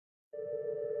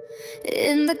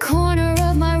In the corner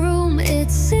of my room, it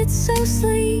sits so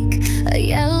sleek, a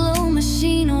yellow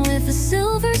machine with a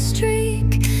silver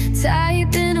streak.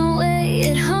 Typing away,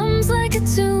 it hums like a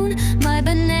tune, my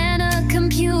banana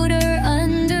computer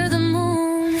under the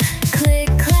moon. Click,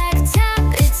 clack,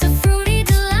 tap, it's a fruity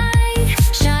delight,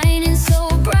 shining so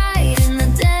bright in the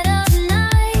dead of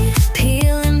night.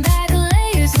 Peeling back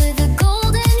layers with a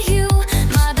golden hue,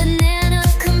 my banana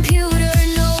computer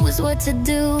knows what to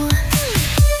do.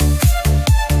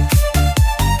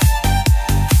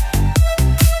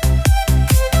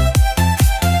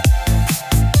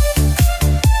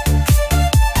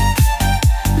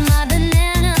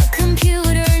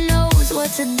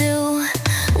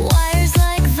 Wires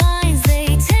like vines, they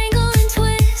tangle and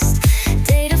twist.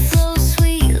 Data flows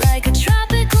sweet like a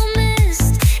tropical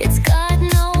mist. It's got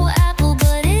no apple,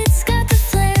 but it's got the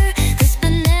flair. This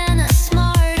banana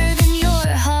smarter than your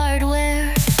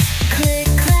hardware. Click,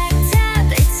 clack,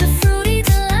 tap, it's a fruity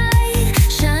delight,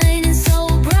 shining so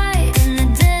bright in the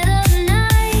dead of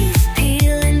night.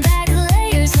 Peeling back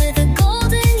layers with a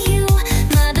golden hue,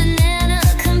 my banana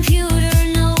computer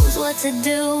knows what to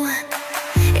do.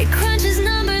 It crunches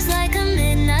numbers like a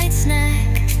midnight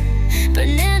snack.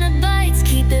 Banana bites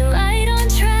keep it right on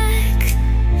track.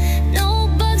 No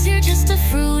bugs here, just a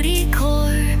fruity core,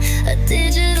 a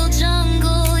digital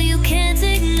jungle you can't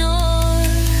ignore.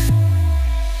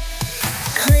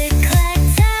 Click, clack,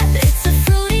 tap, it's a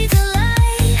fruity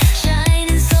delight,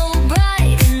 shining so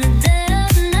bright in the dead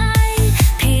of night.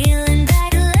 Peeling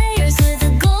back layers with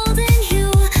a golden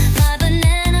hue, my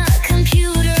banana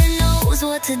computer knows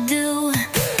what to do.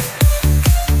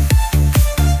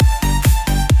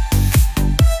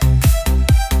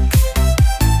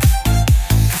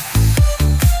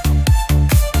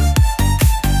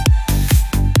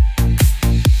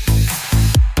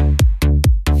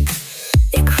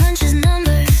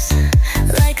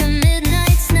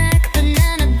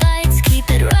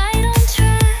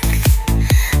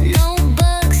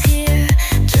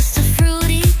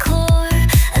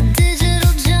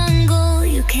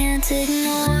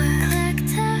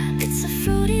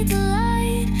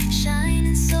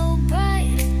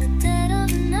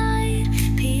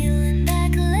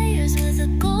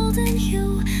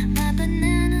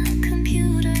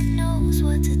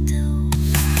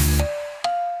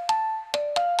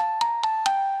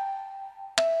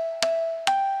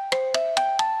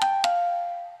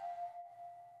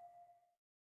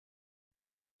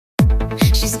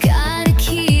 She's got a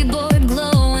keyboard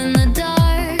glow in the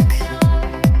dark,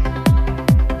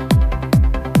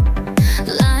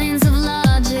 lines of love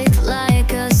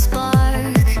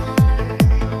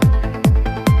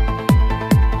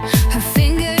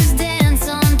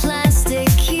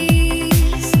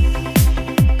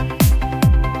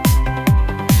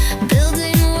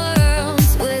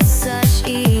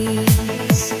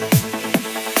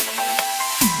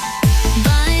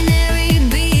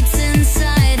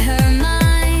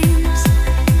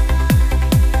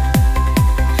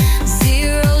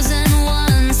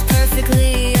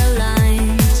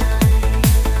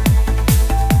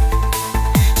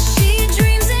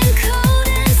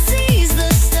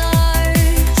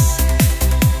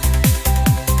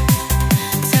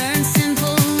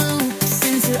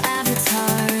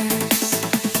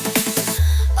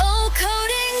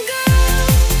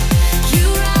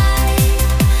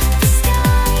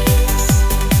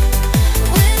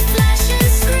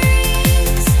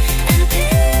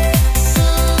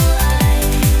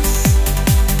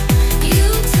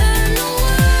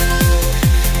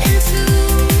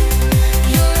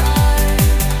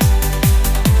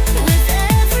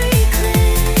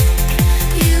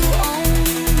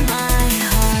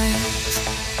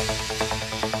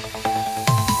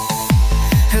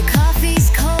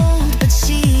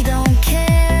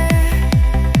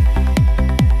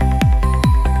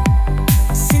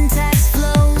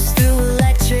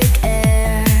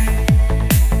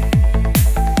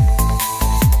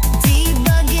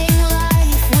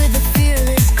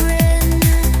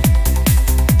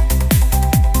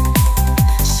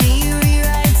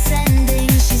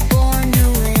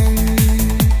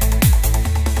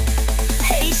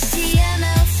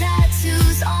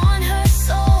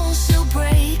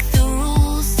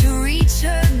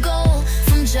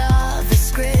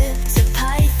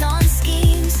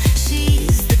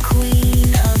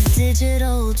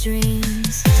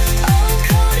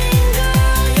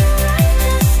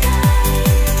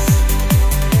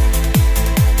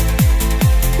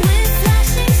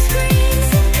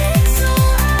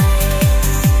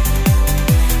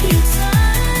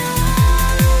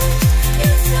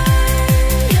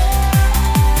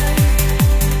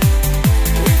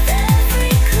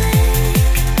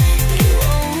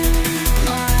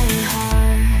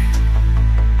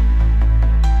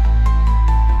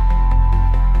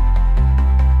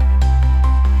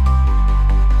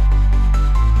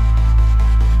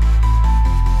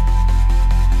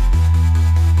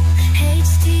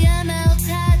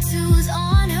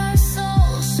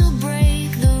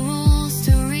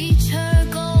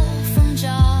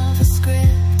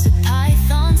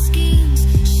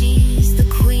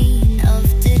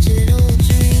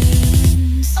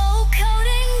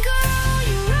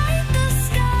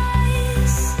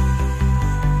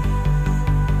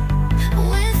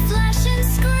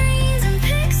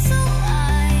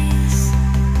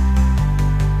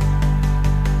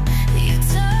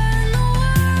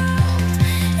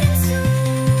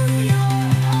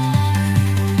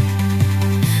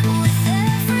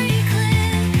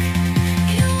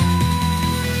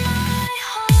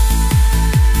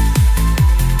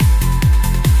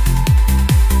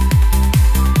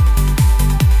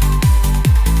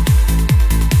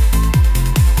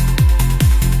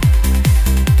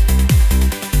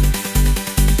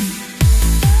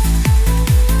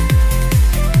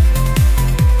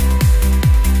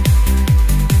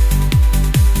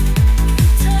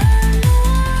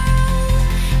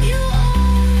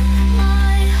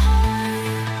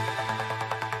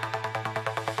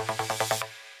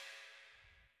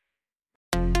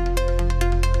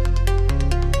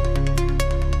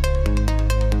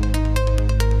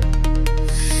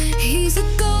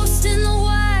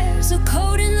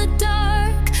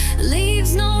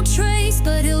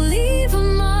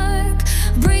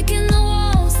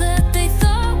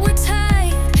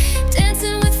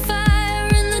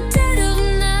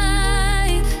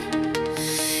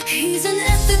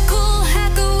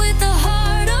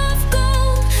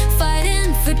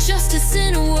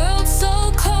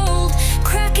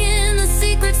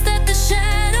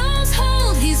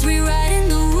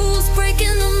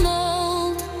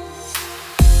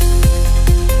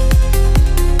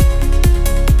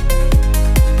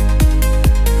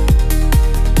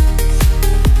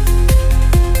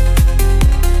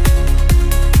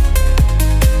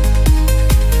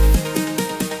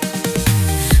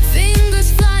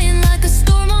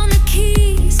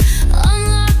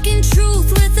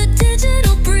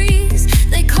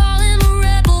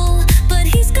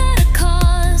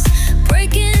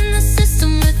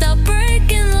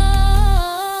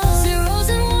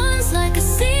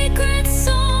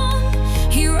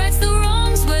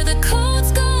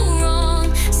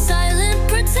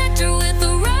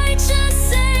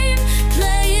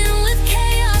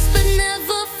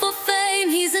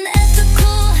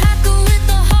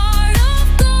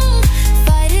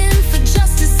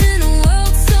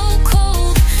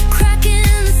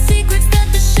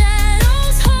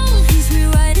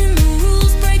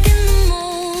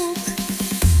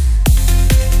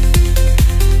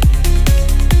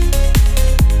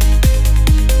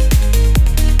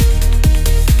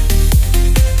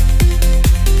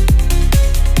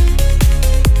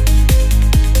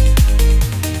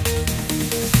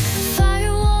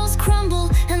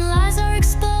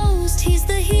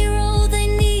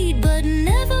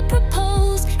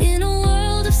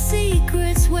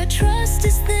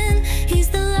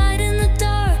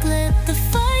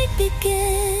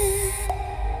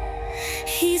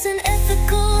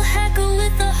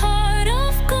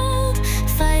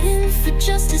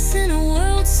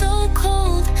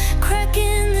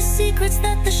secrets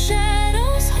that the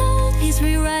shadows hold. He's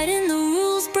rewriting the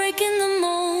rules, breaking the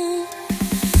mold.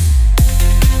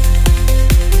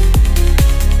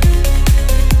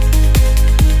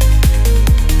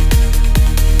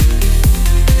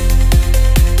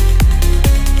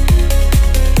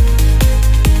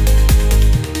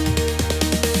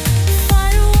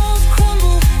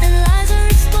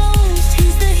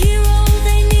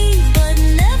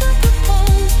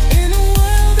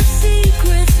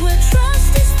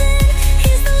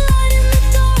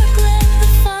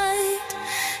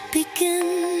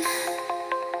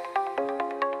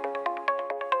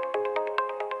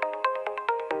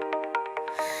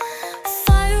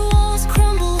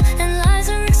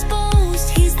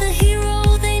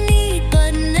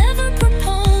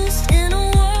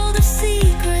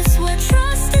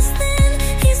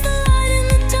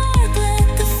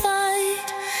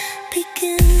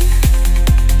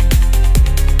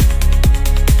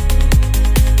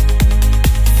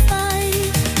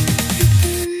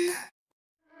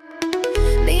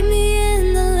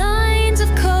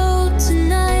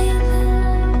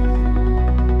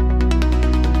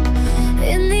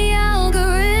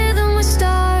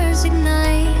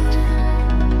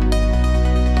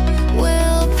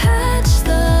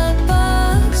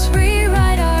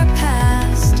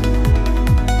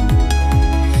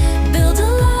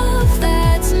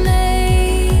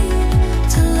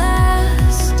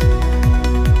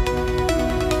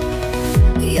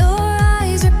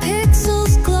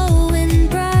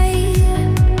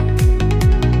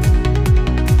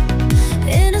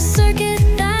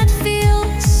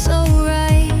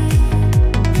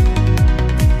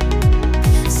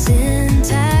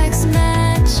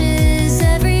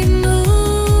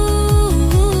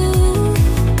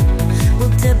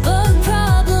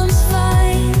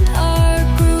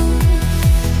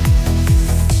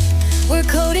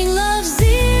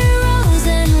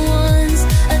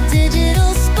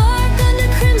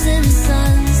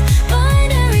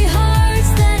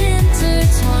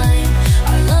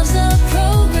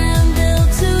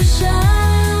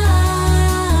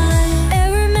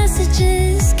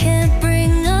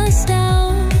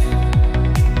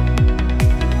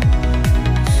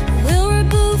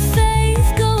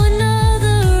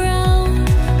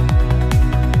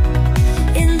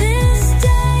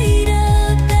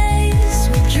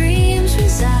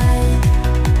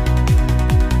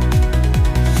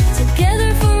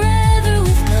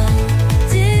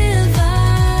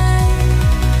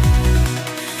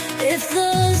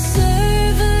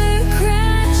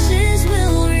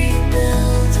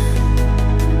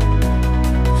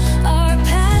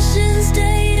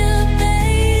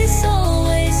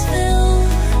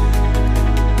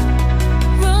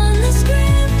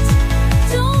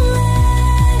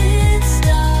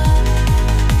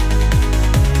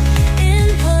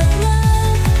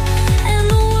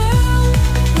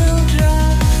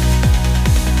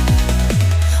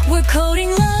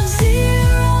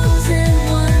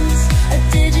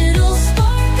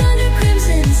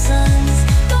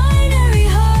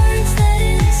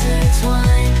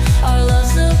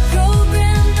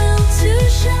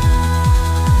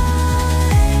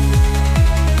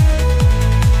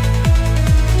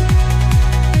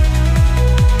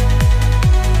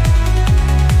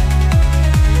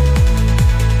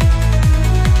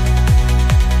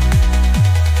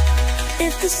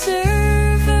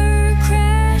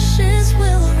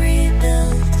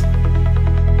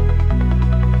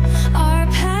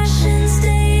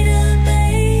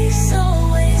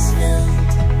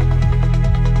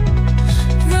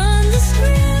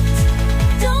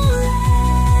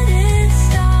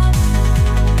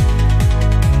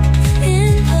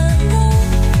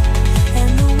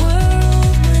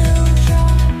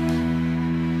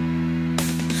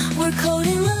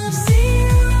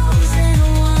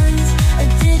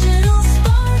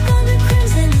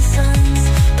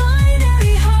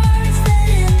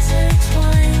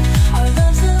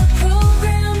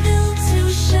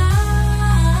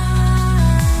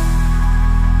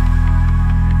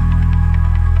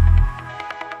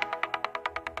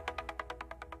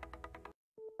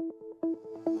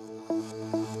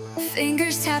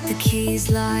 Fingers tap the keys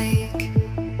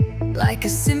like a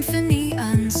symphony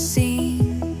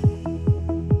unseen.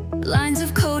 Lines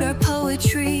of code are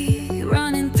poetry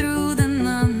running through the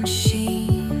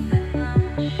machine.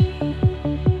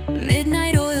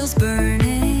 Midnight oils burn